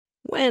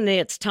When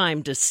it's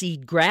time to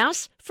seed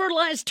grass,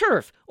 fertilize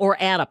turf, or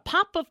add a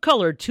pop of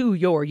color to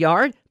your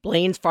yard,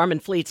 Blaine's Farm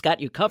and Fleet's got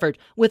you covered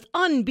with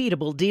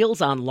unbeatable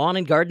deals on lawn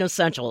and garden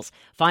essentials.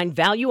 Find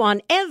value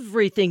on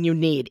everything you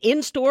need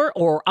in-store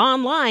or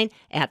online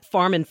at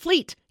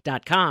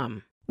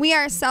farmandfleet.com. We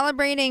are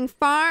celebrating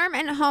farm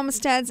and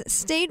homesteads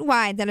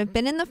statewide that have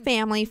been in the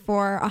family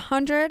for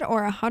 100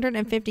 or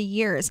 150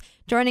 years.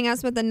 Joining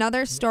us with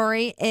another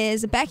story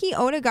is Becky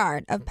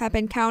Odegaard of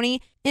Pepin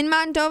County. In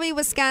Mondovi,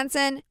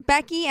 Wisconsin,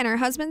 Becky and her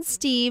husband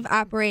Steve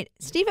operate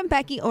Steve and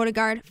Becky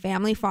Odegaard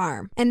Family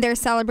Farm, and they're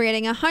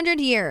celebrating 100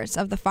 years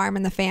of the farm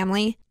and the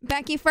family.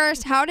 Becky,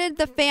 first, how did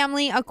the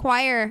family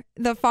acquire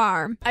the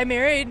farm? I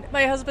married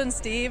my husband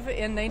Steve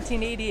in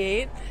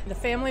 1988. The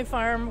family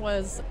farm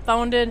was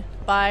founded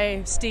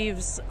by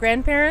Steve's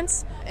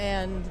grandparents,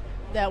 and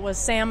that was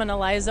Sam and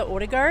Eliza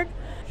Odegaard.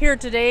 Here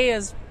today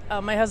is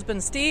my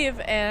husband Steve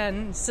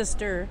and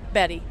sister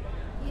Betty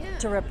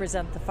to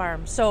represent the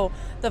farm. So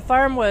the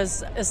farm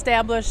was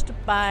established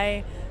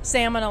by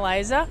Sam and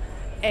Eliza,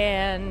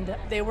 and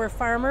they were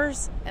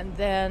farmers, and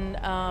then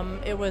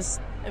it was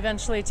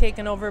eventually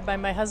taken over by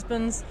my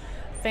husband's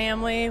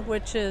family,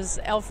 which is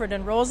Alfred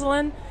and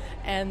Rosalind,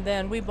 and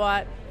then we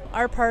bought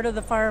our part of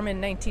the farm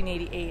in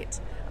 1988.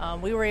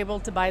 We were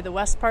able to buy the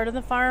west part of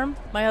the farm.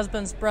 My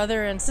husband's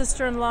brother and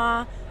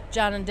sister-in-law,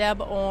 John and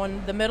Deb,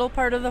 own the middle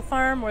part of the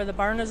farm where the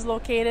barn is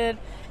located,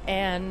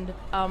 and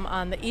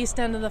on the east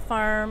end of the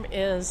farm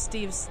is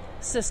Steve's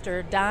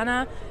sister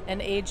Donna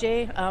and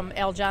AJ,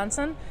 Al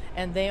Johnson,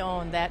 and they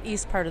own that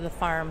east part of the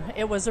farm.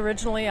 It was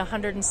originally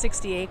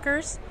 160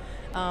 acres,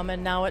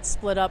 and now it's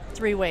split up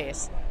three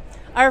ways.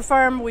 Our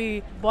farm,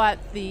 we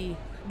bought the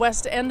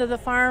west end of the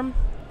farm.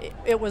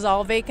 It was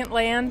all vacant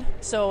land,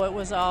 so it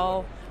was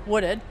all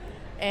wooded,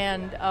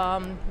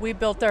 and we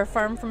built our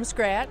farm from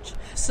scratch.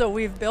 So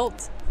we've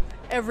built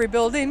every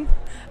building.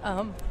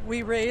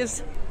 We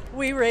raise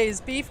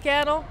beef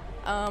cattle.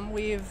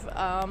 We've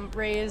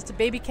raised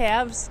baby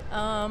calves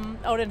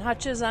out in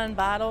hutches on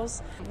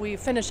bottles. We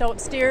finish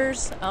out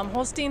steers,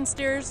 Holstein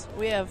steers.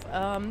 We have,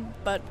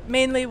 but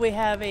mainly we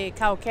have a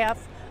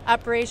cow-calf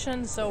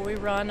operation, so we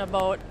run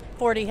about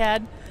 40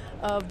 head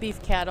of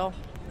beef cattle.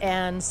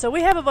 And so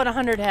we have about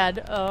 100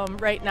 head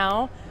right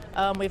now.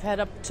 We've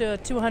had up to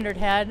 200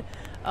 head.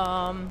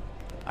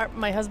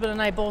 My husband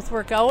and I both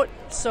work out,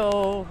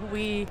 so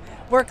we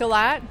work a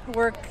lot,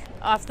 work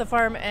off the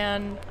farm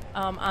and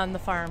on the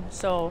farm.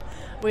 So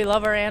we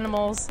love our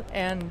animals,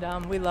 and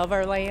we love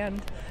our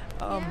land,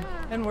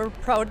 and we're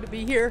proud to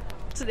be here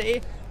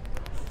today.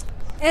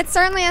 It's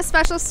certainly a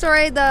special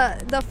story.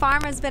 The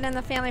farm has been in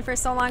the family for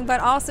so long, but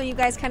also you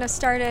guys kind of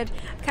started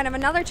kind of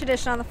another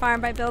tradition on the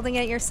farm by building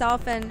it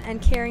yourself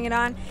and carrying it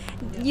on.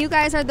 You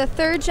guys are the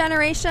third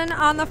generation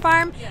on the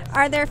farm. Yes.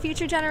 Are there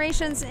future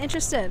generations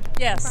interested?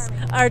 Yes.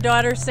 Our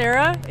daughter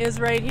Sarah is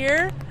right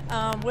here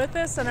with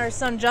us, and our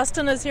son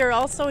Justin is here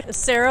also.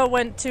 Sarah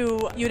went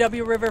to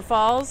UW River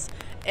Falls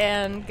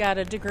and got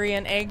a degree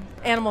in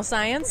animal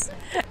science,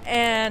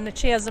 and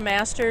she has a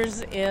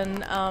master's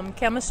in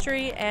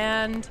chemistry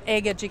and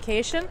egg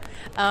education.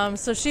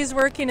 So she's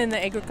working in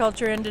the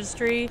agriculture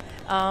industry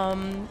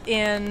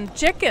in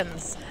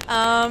chickens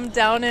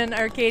down in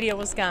Arcadia,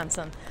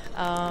 Wisconsin.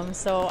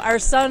 So our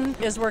son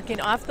is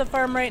working off the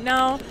farm right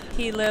now.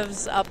 He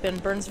lives up in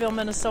Burnsville,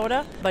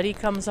 Minnesota, but he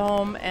comes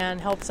home and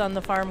helps on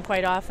the farm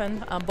quite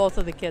often. Both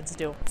of the kids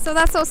do. So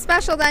that's so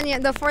special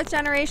then. The fourth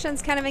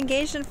generation's kind of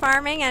engaged in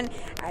farming, and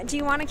do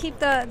you want to keep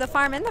the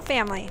farm in the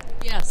family?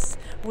 Yes,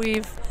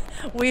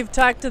 we've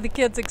talked to the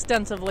kids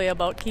extensively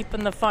about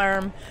keeping the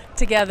farm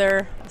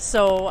together.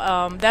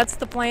 So that's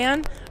the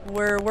plan.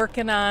 We're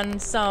working on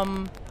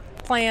some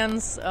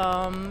plans,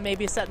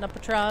 maybe setting up a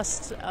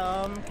trust,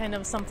 kind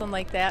of something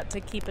like that to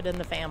keep it in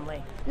the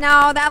family.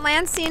 Now, that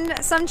land's seen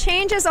some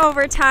changes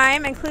over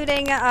time,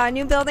 including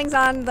new buildings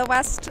on the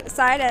west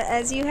side,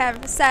 as you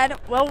have said.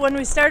 Well, when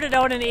we started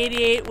out in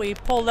 '88, we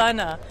pulled on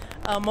a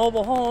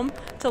mobile home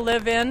to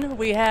live in.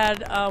 We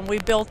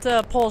built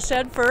a pole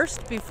shed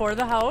first before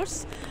the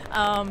house.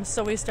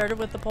 So we started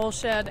with the pole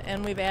shed,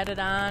 and we've added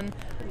on.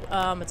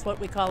 It's what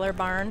we call our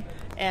barn.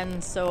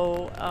 And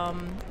so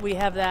we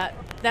have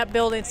that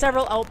building,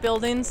 several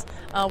outbuildings.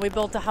 We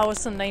built a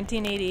house in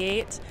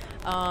 1988,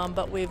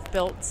 but we've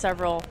built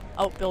several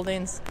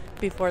outbuildings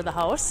before the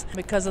house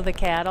because of the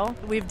cattle.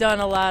 We've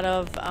done a lot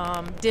of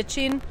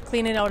ditching,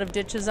 cleaning out of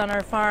ditches on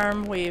our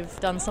farm. We've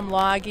done some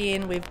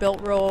logging. We've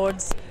built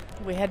roads.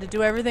 We had to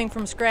do everything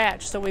from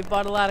scratch, so we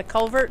bought a lot of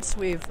culverts.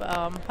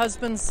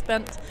 Husband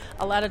spent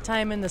a lot of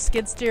time in the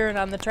skid steer and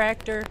on the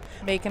tractor,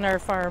 making our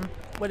farm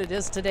what it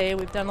is today.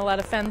 We've done a lot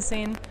of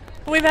fencing.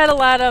 We've had a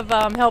lot of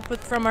help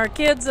from our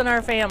kids and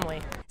our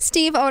family.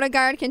 Steve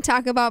Odegaard can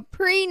talk about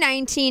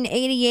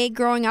pre-1988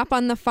 growing up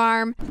on the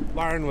farm.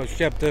 Barn was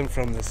shipped in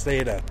from the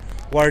state of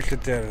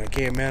Washington, and it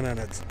came in, and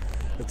it's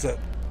a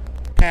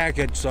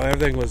package, so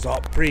everything was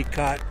all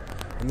pre-cut,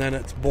 and then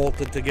it's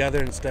bolted together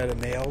instead of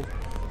nailed.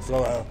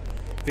 So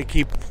if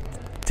you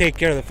take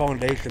care of the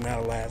foundation,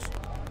 that'll last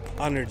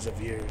hundreds of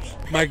years.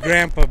 My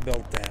grandpa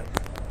built that.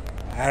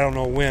 I don't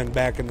know when,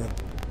 back in the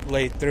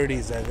late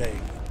 30s, I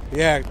think.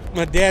 Yeah,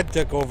 my dad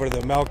took over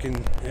the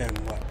milking in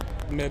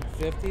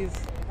mid-50s,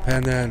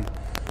 and then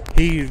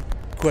he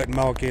quit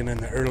milking in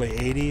the early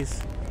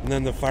 80s, and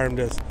then the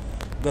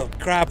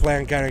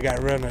cropland kind of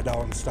got rented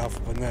out and stuff,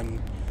 and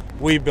then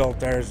we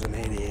built ours in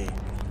 88.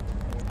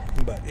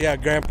 But yeah,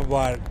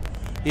 Grandpa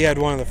he had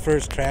one of the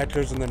first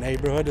tractors in the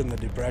neighborhood in the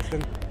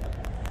Depression.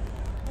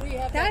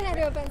 That had to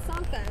have been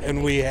something.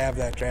 And we have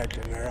that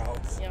tractor in our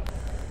house. Yep.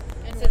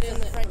 And it's in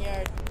the front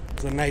yard.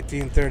 It's a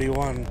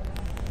 1931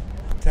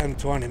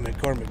 1020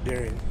 McCormick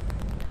Deering.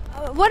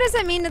 What does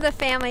it mean to the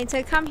family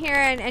to come here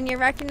and you're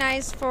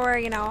recognized for,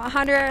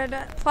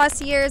 100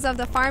 plus years of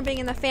the farm being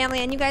in the family,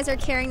 and you guys are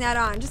carrying that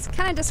on? Just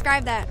kind of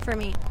describe that for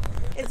me.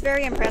 It's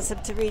very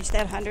impressive to reach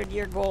that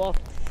 100-year goal.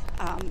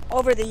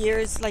 Over the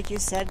years, like you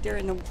said,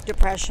 during the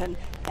Depression,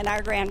 and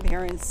our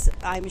grandparents,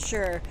 I'm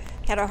sure,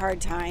 had a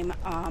hard time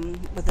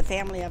with a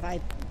family of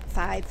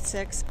 5,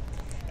 6,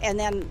 and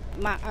then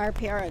our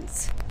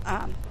parents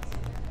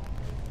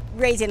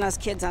raising us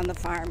kids on the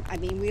farm. I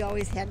mean, we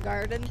always had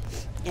garden,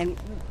 and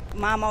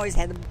Mom always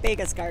had the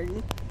biggest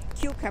garden,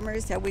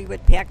 cucumbers that we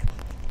would pick,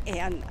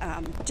 and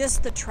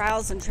just the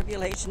trials and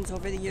tribulations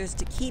over the years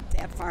to keep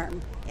that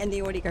farm and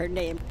the Odegaard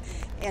name.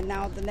 And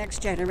now the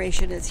next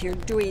generation is here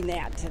doing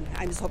that, and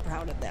I'm so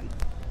proud of them.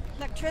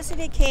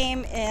 Electricity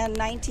came in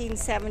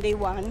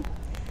 1971.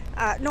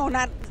 No,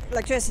 not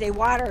electricity,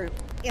 water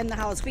in the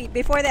house.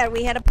 Before that,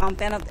 we had a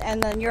pump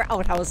and then your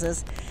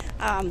outhouses.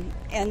 And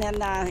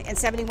then in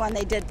 71,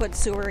 they did put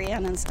sewer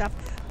in and stuff.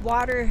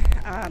 Water,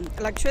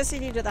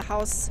 electricity to the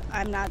house,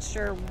 I'm not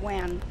sure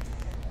when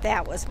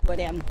that was put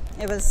in.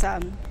 It was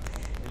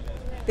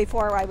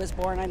before I was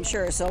born, I'm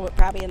sure, so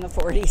probably in the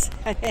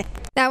 40s.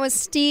 That was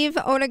Steve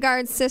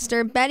Odegaard's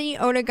sister, Betty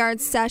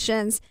Odegaard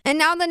Sessions. And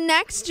now the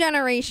next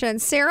generation,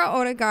 Sarah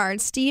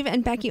Odegaard, Steve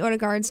and Becky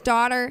Odegaard's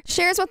daughter,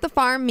 shares what the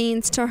farm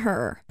means to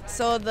her.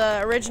 So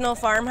the original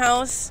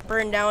farmhouse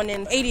burned down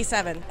in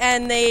 87,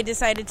 and they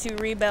decided to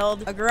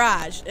rebuild a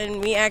garage,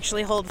 and we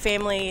actually hold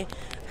family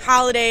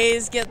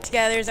holidays,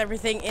 get-togethers,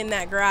 everything in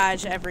that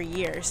garage every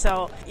year.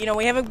 So,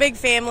 we have a big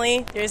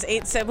family. There's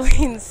 8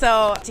 siblings,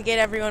 so to get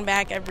everyone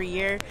back every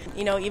year,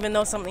 even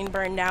though something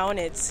burned down,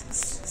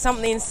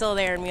 something's still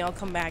there, and we all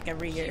come back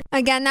every year.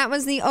 Again, that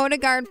was the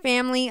Odegaard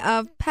family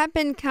of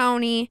Pepin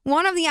County.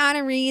 One of the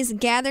honorees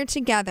gathered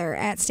together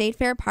at State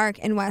Fair Park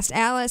in West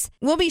Allis.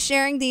 We'll be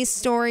sharing these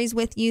stories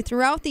with you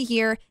throughout the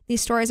year. These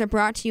stories are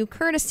brought to you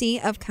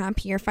courtesy of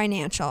Compeer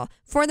Financial.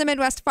 For the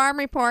Midwest Farm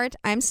Report,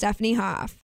 I'm Stephanie Hoff.